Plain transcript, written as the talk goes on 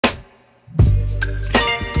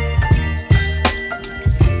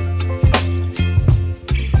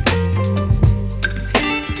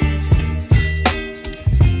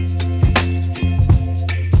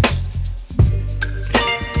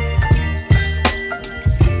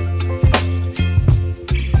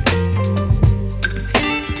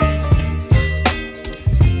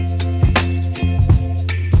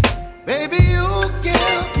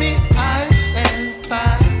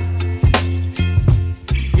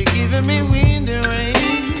giving me wind and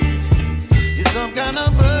rain. You're some kind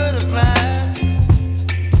of butterfly.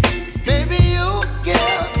 Baby, you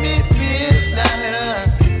give me midnight.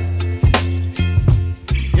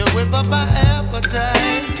 You whip up my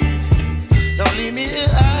appetite. Don't leave me here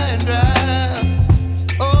high and dry.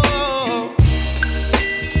 Oh,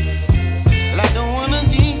 well, I don't wanna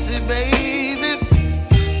jinx it, baby,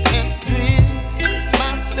 and twist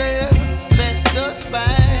myself at the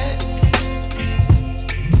spine.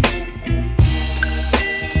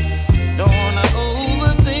 Don't wanna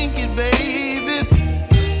overthink it, baby.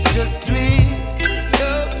 It's just twist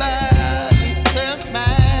your body and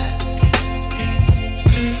mine.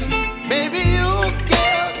 Baby, you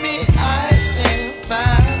give me ice and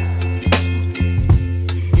fire.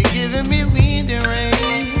 You're giving me wind and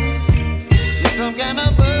rain. You're some kind of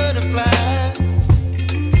butterfly.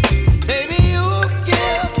 Baby, you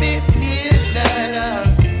give me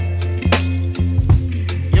midnight.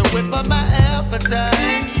 You whip up my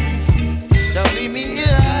appetite. Don't leave me here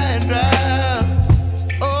high and dry.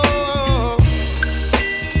 Oh,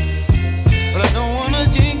 but I don't wanna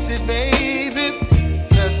jinx it, baby.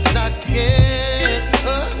 Let's not get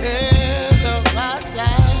ahead of my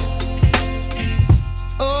time.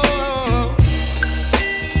 Oh,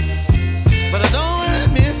 but I don't wanna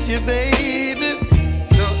miss you, baby.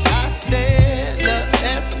 So I stand up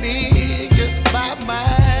and speak just my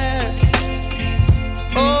mind.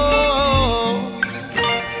 Oh.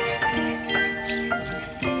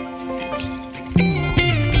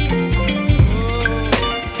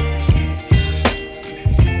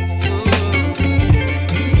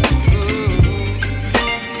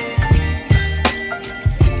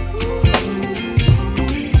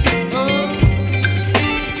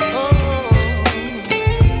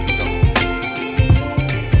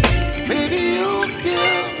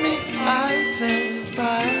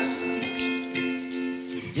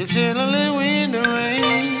 You're chilling wind and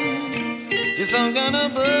rain. You're some kind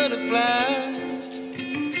of butterfly.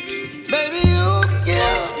 Baby, you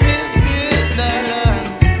give me midnight.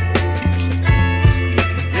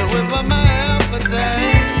 You whip up my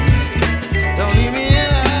appetite. Don't leave me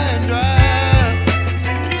here high and dry.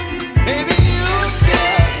 Baby, you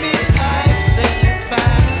give me ice and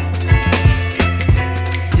fire.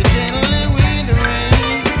 You're chilling wind and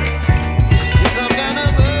rain. You're some kind of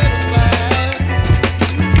butterfly.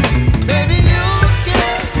 Baby, you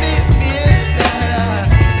give me midnight.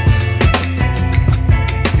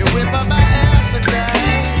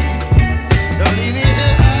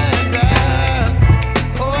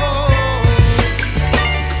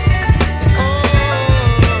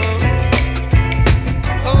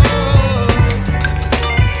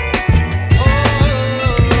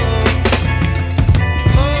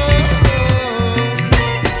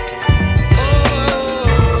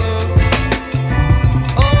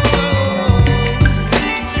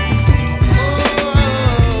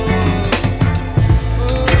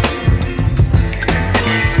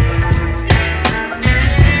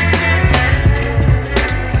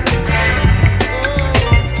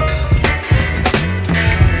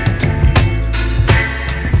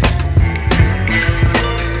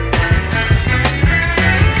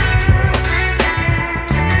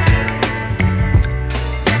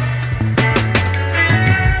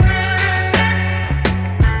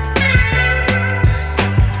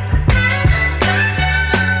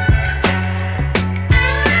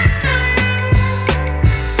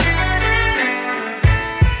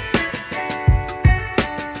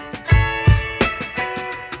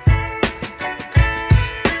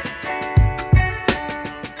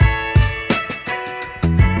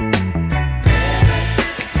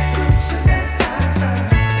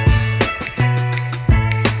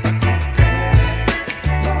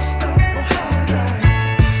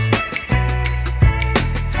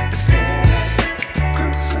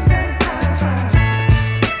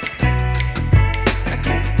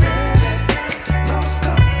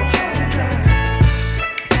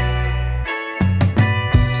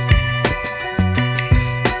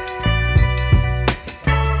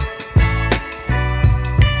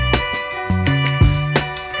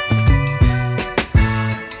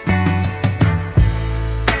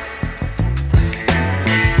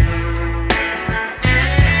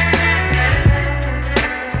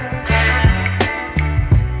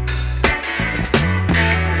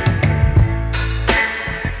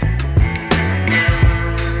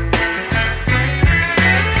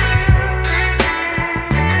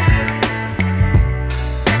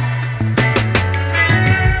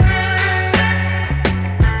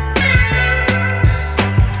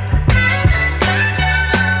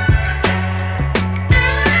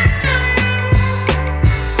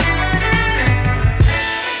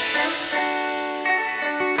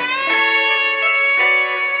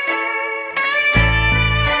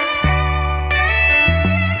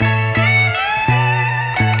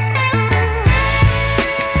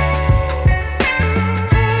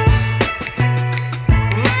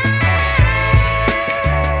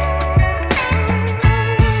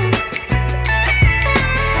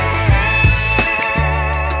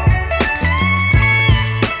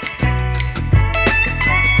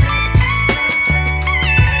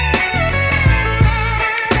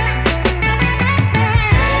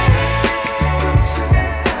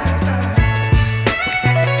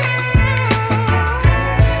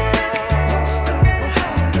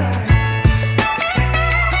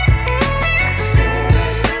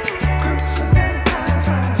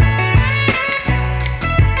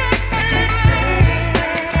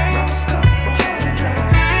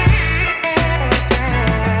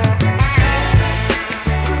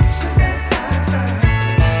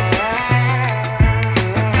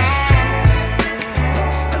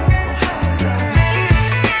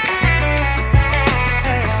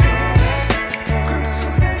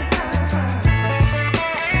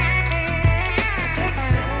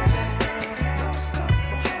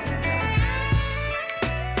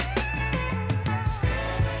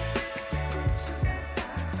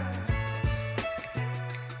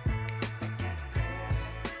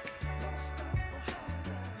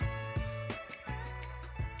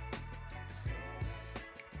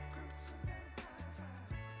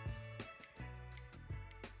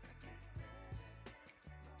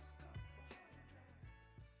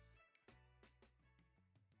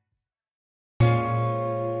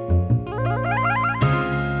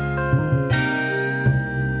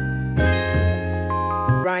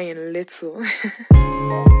 little.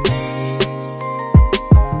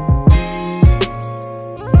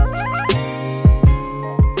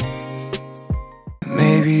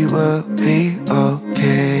 Maybe we'll be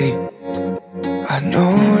okay. I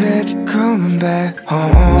know that you're coming back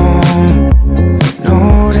home.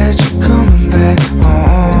 Know that you're coming back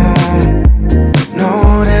home.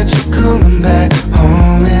 Know that you're coming back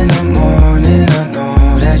home in the morning. I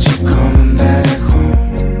know that you're coming back home.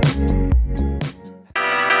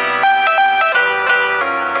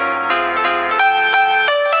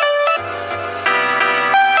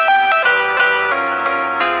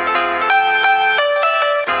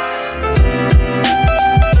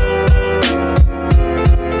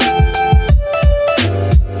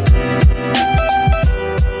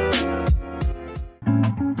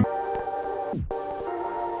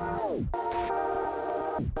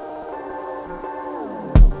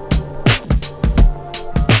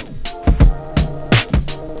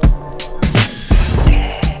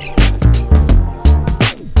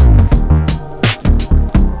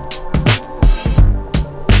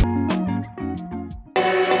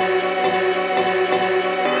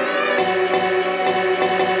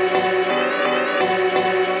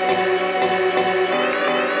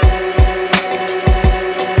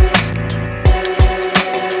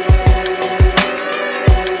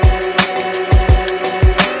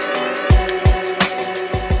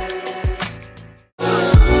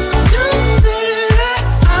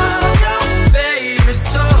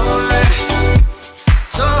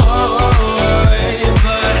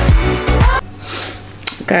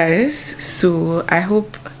 Guys, so I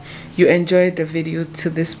hope you enjoyed the video to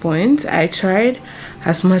this point. I tried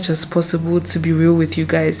as much as possible to be real with you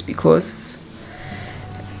guys, because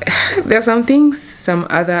there's some things some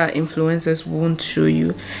other influencers won't show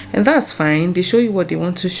you, and that's fine. They show you what they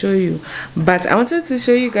want to show you, but I wanted to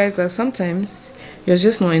show you guys that sometimes you're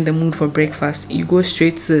just not in the mood for breakfast. You go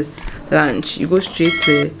straight to lunch, you go straight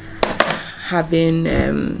to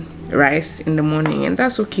having rice in the morning, and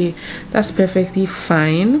that's okay. That's perfectly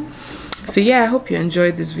fine. So yeah, I hope you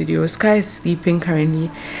enjoyed this video. Sky is sleeping currently.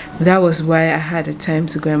 That was why I had a time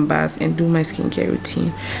to go and bath and do my skincare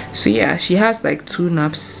routine. So yeah, she has like 2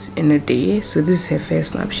 naps in a day, so this is her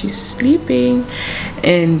first nap. She's sleeping,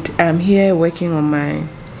 and I'm here working on my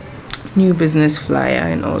new business flyer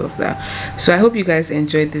and all of that. So I hope you guys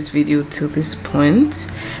enjoyed this video till this point.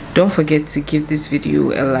 Don't forget to give this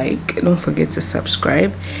video a like. Don't forget to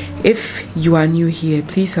subscribe. If you are new here,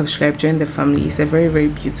 please subscribe, join the family. It's a very, very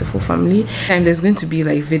beautiful family, and there's going to be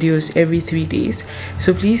like videos every 3 days,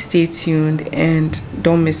 so please stay tuned and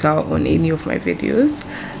don't miss out on any of my videos.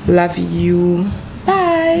 Love you.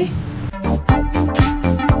 Bye.